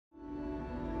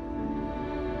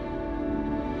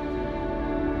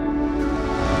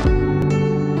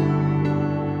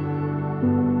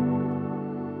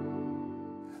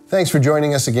Thanks for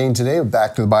joining us again today.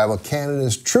 Back to the Bible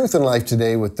Canada's Truth and Life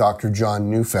Today with Dr. John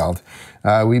Neufeld.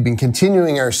 We've been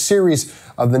continuing our series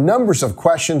of the numbers of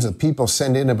questions that people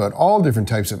send in about all different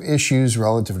types of issues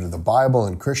relative to the Bible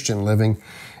and Christian living.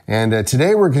 And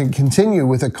today we're going to continue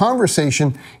with a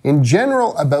conversation in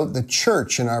general about the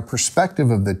church and our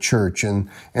perspective of the church and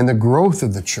the growth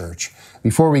of the church.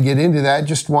 Before we get into that,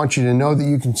 just want you to know that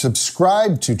you can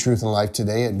subscribe to Truth and Life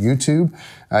Today at YouTube.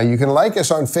 You can like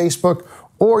us on Facebook,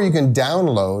 or you can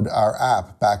download our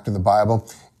app, Back to the Bible,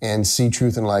 and see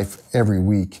Truth and Life every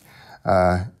week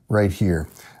right here.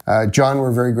 John,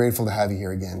 we're very grateful to have you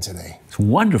here again today. It's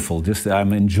wonderful.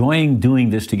 I'm enjoying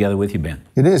doing this together with you, Ben.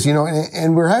 It is,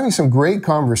 and we're having some great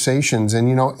conversations,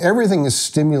 and, everything is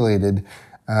stimulated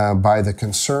by the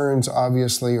concerns,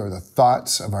 obviously, or the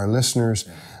thoughts of our listeners.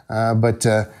 But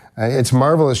it's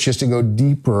marvelous just to go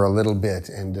deeper a little bit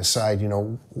and decide,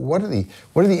 what are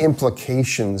the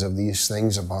implications of these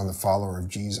things upon the follower of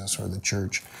Jesus or the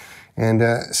church? And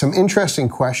some interesting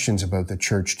questions about the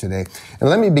church today. And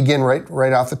let me begin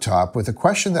right off the top with a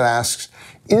question that asks,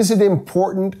 is it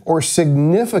important or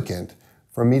significant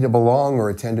for me to belong or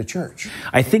attend a church?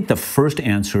 I think the first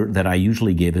answer that I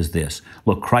usually give is this.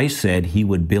 Look, Christ said he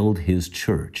would build his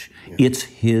church. Yeah. It's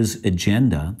his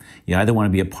agenda. You either want to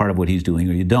be a part of what he's doing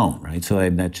or you don't, right? So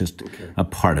that's just a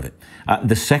part of it.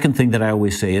 The second thing that I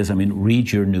always say is,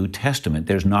 read your New Testament.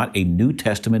 There's not a New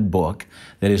Testament book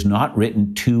that is not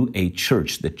written to a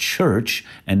church. The church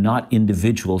and not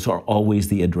individuals are always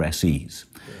the addressees.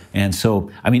 And so,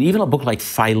 even a book like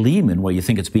Philemon, where you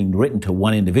think it's being written to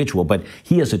one individual, but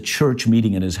he has a church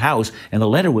meeting in his house, and the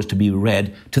letter was to be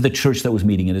read to the church that was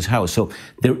meeting in his house. So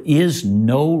there is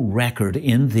no record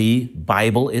in the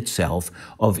Bible itself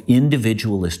of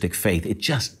individualistic faith. It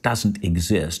just doesn't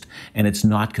exist, and it's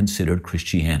not considered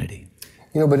Christianity.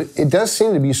 But it does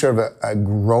seem to be sort of a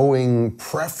growing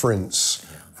preference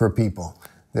for people,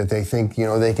 that they think,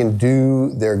 they can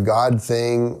do their God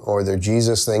thing or their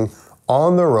Jesus thing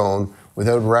on their own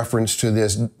without reference to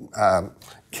this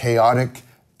chaotic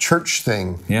church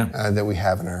thing that we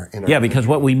have in our because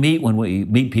what we meet when we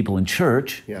meet people in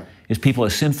church is people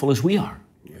as sinful as we are.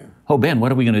 Oh, Ben, what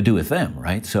are we going to do with them,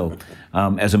 right? So,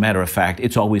 as a matter of fact,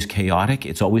 it's always chaotic.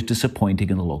 It's always disappointing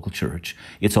in the local church.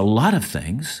 It's a lot of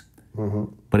things,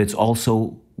 but it's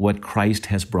also what Christ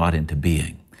has brought into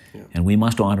being. And we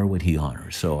must honor what he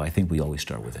honors. So I think we always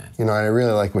start with that. And I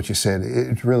really like what you said.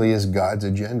 It really is God's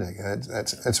agenda.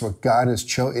 That's what God has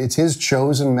chosen. It's his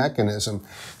chosen mechanism.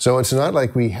 So it's not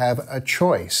like we have a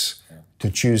choice to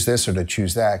choose this or to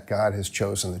choose that. God has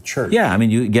chosen the church. Yeah,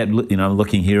 you get,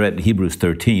 looking here at Hebrews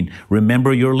 13,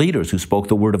 remember your leaders who spoke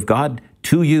the word of God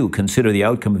to you. Consider the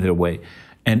outcome of their way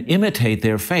and imitate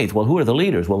their faith. Well, who are the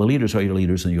leaders? Well, the leaders are your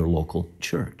leaders in your local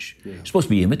church. You're supposed to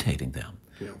be imitating them.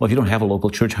 Well, if you don't have a local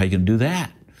church, how are you going to do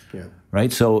that?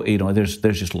 Right? So, there's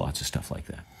just lots of stuff like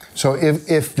that. So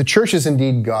if the church is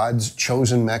indeed God's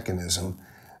chosen mechanism,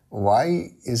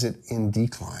 why is it in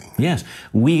decline? Yes,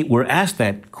 we were asked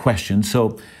that question.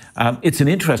 So it's an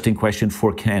interesting question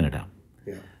for Canada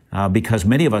because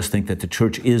many of us think that the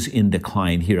church is in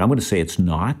decline here. I'm going to say it's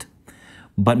not.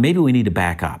 But maybe we need to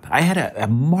back up. I had a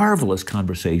marvelous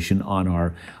conversation on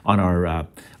our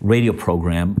radio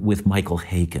program with Michael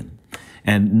Haykin.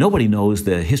 And nobody knows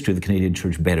the history of the Canadian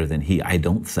church better than he, I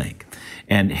don't think.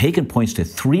 And Haykin points to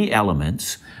three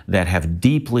elements that have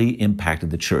deeply impacted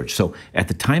the church. So at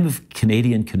the time of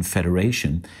Canadian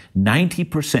Confederation,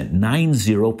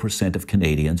 90% of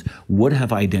Canadians would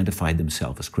have identified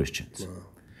themselves as Christians. Wow.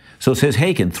 So says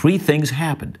Haykin, three things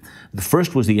happened. The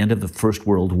first was the end of the First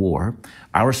World War.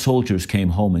 Our soldiers came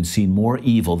home and seen more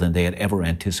evil than they had ever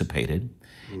anticipated,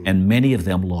 and many of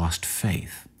them lost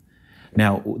faith.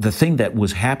 Now, the thing that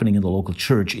was happening in the local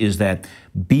church is that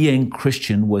being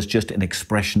Christian was just an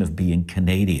expression of being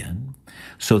Canadian.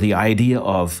 So the idea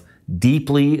of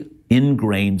deeply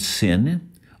ingrained sin,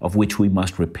 of which we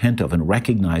must repent of, and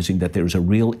recognizing that there is a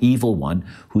real evil one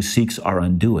who seeks our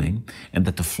undoing, and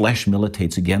that the flesh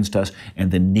militates against us,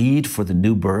 and the need for the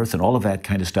new birth and all of that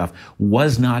kind of stuff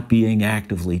was not being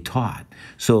actively taught.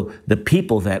 So the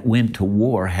people that went to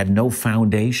war had no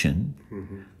foundation,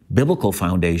 biblical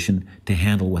foundation, to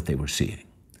handle what they were seeing.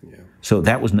 So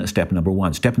that was step number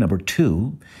one. Step number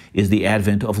two is the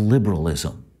advent of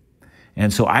liberalism.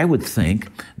 And so I would think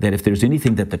that if there's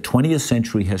anything that the 20th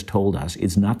century has told us,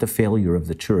 it's not the failure of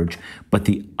the church, but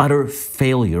the utter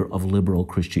failure of liberal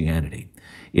Christianity.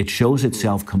 It shows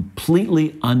itself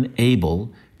completely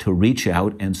unable to reach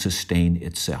out and sustain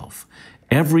itself.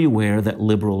 Everywhere that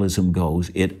liberalism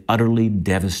goes, it utterly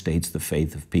devastates the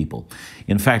faith of people.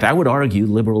 In fact, I would argue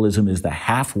liberalism is the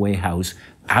halfway house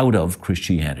out of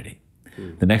Christianity.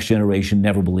 The next generation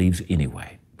never believes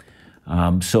anyway.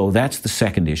 So that's the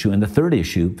second issue. And the third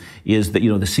issue is that, the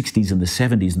 60s and the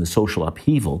 70s and the social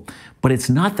upheaval. But it's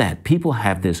not that. People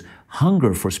have this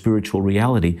hunger for spiritual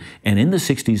reality. And in the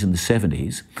 60s and the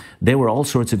 70s, there were all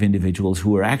sorts of individuals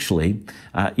who were actually,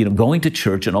 going to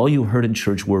church, and all you heard in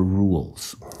church were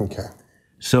rules. Okay.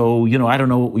 So, I don't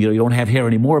know, you don't have hair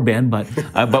anymore, Ben,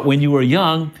 but when you were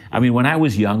young, when I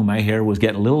was young, my hair was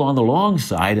getting a little on the long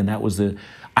side, and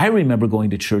I remember going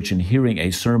to church and hearing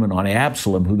a sermon on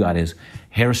Absalom, who got his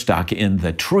hair stuck in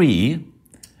the tree,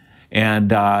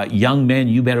 and young men,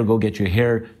 you better go get your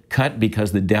hair cut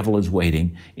because the devil is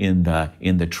waiting in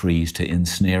the trees to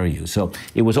ensnare you. So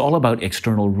it was all about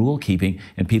external rule keeping,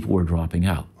 and people were dropping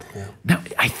out. Yeah. Now,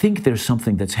 I think there's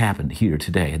something that's happened here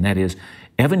today, and that is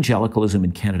evangelicalism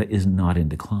in Canada is not in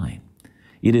decline.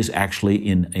 It is actually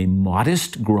in a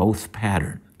modest growth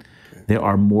pattern. There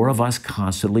are more of us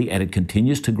constantly, and it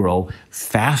continues to grow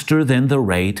faster than the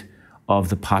rate of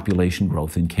the population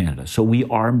growth in Canada. So we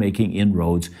are making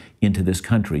inroads into this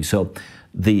country. So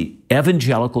the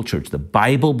evangelical church, the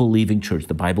Bible-believing church,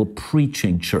 the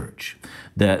Bible-preaching church,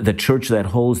 the church that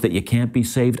holds that you can't be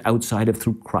saved outside of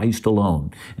through Christ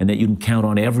alone, and that you can count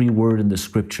on every word in the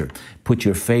Scripture, put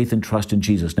your faith and trust in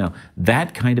Jesus. Now,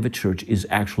 that kind of a church is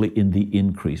actually in the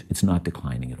increase. It's not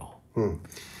declining at all.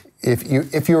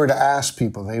 If you were to ask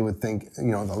people, they would think,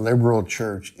 the liberal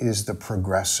church is the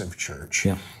progressive church,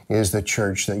 is the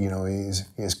church that,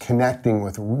 is connecting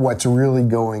with what's really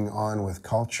going on with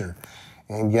culture.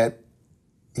 And yet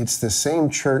it's the same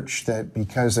church that,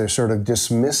 because they're sort of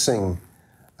dismissing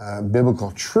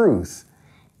biblical truth,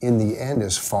 in the end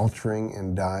is faltering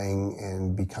and dying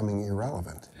and becoming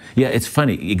irrelevant. Yeah, it's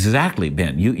funny. Exactly,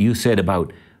 Ben. You said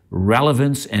about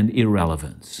relevance and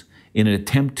irrelevance. In an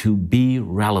attempt to be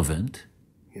relevant,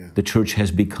 the church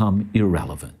has become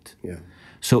irrelevant. Yeah.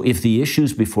 So if the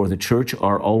issues before the church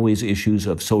are always issues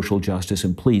of social justice,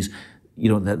 and please,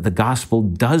 the gospel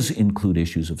does include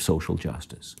issues of social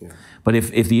justice. Yeah. But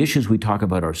if the issues we talk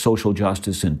about are social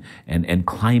justice and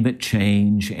climate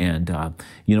change and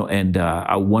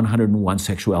 101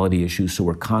 sexuality issues, so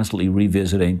we're constantly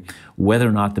revisiting whether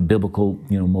or not the biblical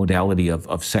modality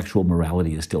of sexual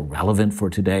morality is still relevant for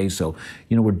today. So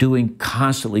we're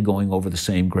constantly going over the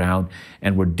same ground,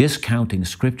 and we're discounting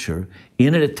Scripture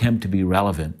in an attempt to be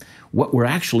relevant. What we're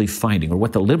actually finding, or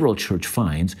what the liberal church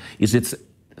finds, is it's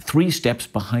 3 steps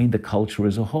behind the culture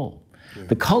as a whole. Yeah.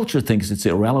 The culture thinks it's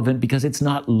irrelevant because it's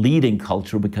not leading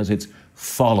culture, because it's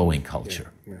following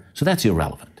culture. Yeah. Yeah. So that's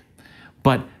irrelevant.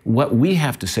 But what we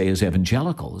have to say as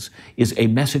evangelicals is a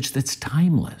message that's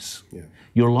timeless. Yeah.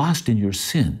 You're lost in your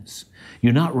sins.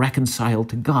 You're not reconciled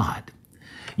to God.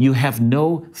 You have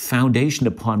no foundation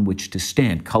upon which to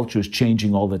stand. Culture is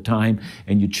changing all the time,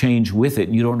 and you change with it,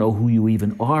 and you don't know who you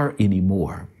even are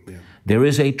anymore. There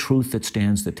is a truth that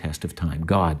stands the test of time.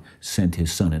 God sent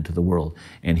His Son into the world,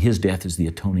 and His death is the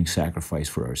atoning sacrifice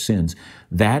for our sins.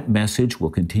 That message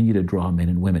will continue to draw men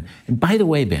and women. And by the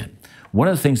way, Ben, one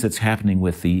of the things that's happening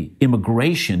with the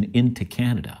immigration into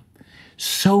Canada,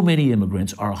 so many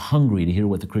immigrants are hungry to hear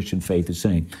what the Christian faith is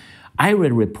saying. I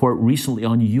read a report recently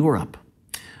on Europe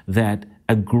that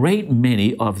a great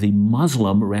many of the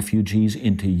Muslim refugees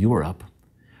into Europe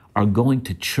are going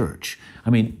to church.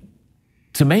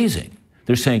 It's amazing.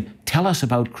 They're saying, tell us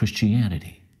about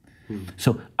Christianity.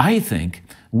 So I think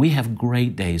we have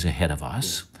great days ahead of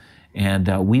us, and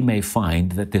we may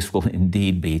find that this will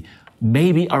indeed be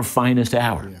maybe our finest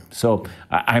hour. So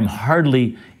I'm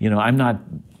hardly, I'm not,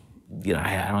 I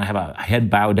don't have a head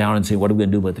bowed down and say, what are we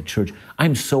going to do about the church?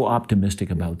 I'm so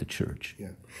optimistic about the church.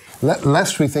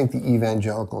 Lest we think the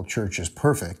evangelical church is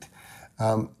perfect,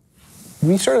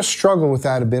 we sort of struggle with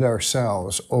that a bit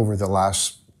ourselves over the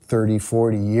last 30,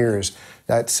 40 years,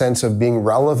 that sense of being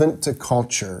relevant to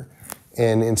culture,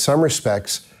 and in some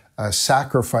respects,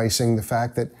 sacrificing the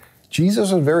fact that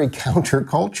Jesus was very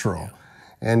countercultural.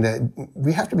 And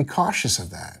we have to be cautious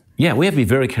of that. Yeah, we have to be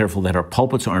very careful that our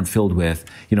pulpits aren't filled with,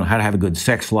 how to have a good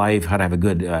sex life, how to have a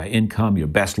good income, your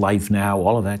best life now,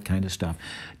 all of that kind of stuff.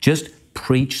 Just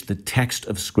preach the text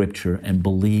of Scripture and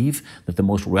believe that the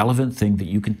most relevant thing that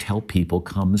you can tell people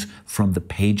comes from the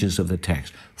pages of the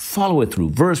text. Follow it through,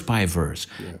 verse by verse.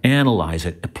 Analyze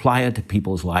it, apply it to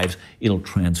people's lives. It'll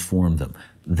transform them.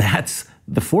 That's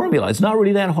the formula. It's not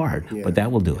really that hard, but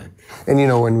that will do it. And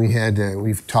when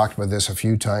we've talked about this a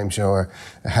few times, I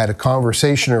had a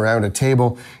conversation around a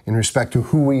table in respect to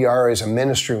who we are as a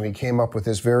ministry. We came up with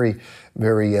this very,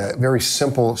 very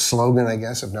simple slogan, I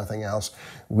guess, if nothing else.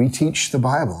 We teach the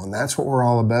Bible, and that's what we're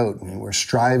all about, and we're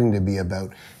striving to be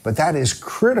about. But that is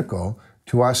critical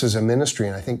to us as a ministry,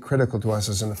 and I think critical to us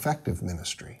as an effective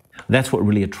ministry. That's what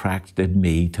really attracted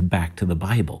me back to the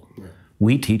Bible. Yeah.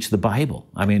 We teach the Bible.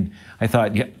 I mean, I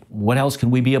thought, yeah, what else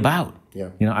can we be about?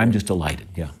 Yeah. You know, I'm just delighted,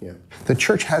 yeah. The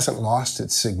church hasn't lost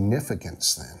its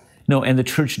significance then. No, and the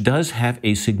church does have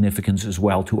a significance as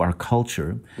well to our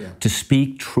culture, to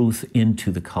speak truth into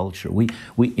the culture. We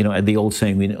you know, the old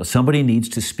saying, somebody needs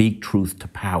to speak truth to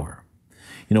power.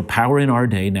 You know, power in our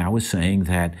day now is saying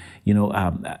that, you know,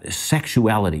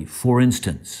 sexuality, for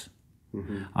instance,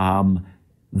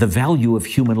 the value of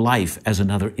human life as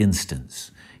another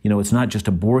instance. You know, it's not just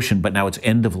abortion, but now it's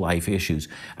end-of-life issues.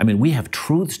 I mean, we have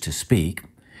truths to speak,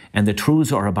 and the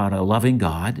truths are about a loving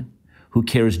God who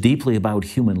cares deeply about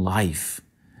human life.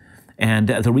 And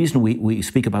the reason we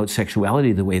speak about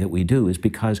sexuality the way that we do is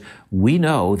because we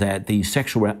know that the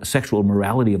sexual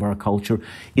morality of our culture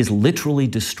is literally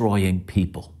destroying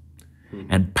people.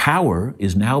 And power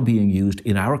is now being used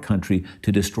in our country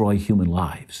to destroy human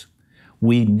lives.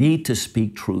 We need to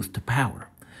speak truth to power.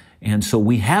 And so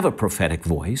we have a prophetic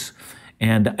voice,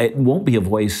 and it won't be a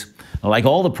voice like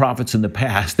all the prophets in the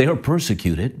past. They are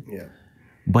persecuted,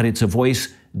 but it's a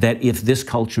voice that if this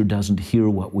culture doesn't hear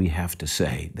what we have to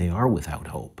say, they are without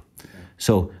hope.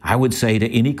 So I would say to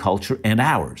any culture, and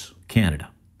ours, Canada,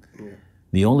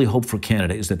 the only hope for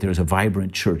Canada is that there's a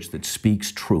vibrant church that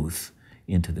speaks truth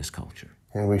into this culture.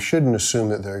 And we shouldn't assume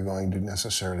that they're going to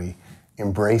necessarily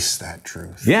embrace that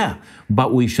truth. Yeah,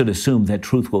 but we should assume that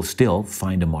truth will still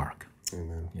find a mark.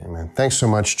 Amen. Amen. Thanks so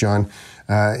much, John.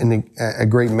 And a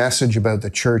great message about the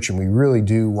church, and we really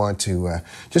do want to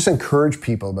just encourage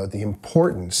people about the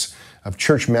importance of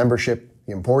church membership,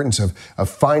 the importance of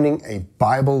finding a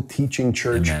Bible-teaching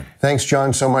church. Amen. Thanks,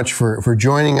 John, so much for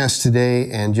joining us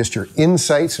today and just your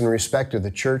insights in respect to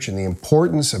the church and the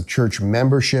importance of church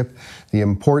membership, the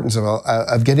importance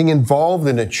of getting involved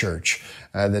in a church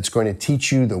that's going to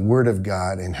teach you the Word of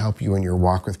God and help you in your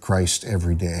walk with Christ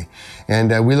every day.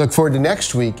 And we look forward to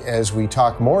next week as we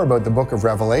talk more about the book of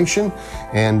Revelation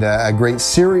and a great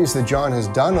series that John has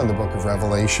done on the book of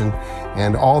Revelation,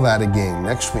 and all that again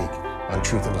next week on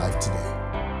Truth and Life Today.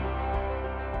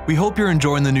 We hope you're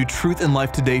enjoying the new Truth and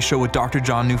Life Today show with Dr.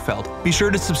 John Neufeld. Be sure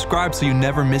to subscribe so you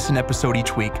never miss an episode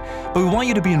each week. But we want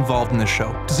you to be involved in the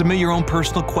show. To submit your own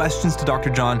personal questions to Dr.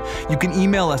 John, you can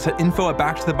email us at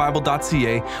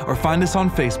info@backtothebible.ca or find us on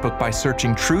Facebook by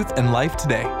searching Truth and Life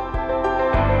Today.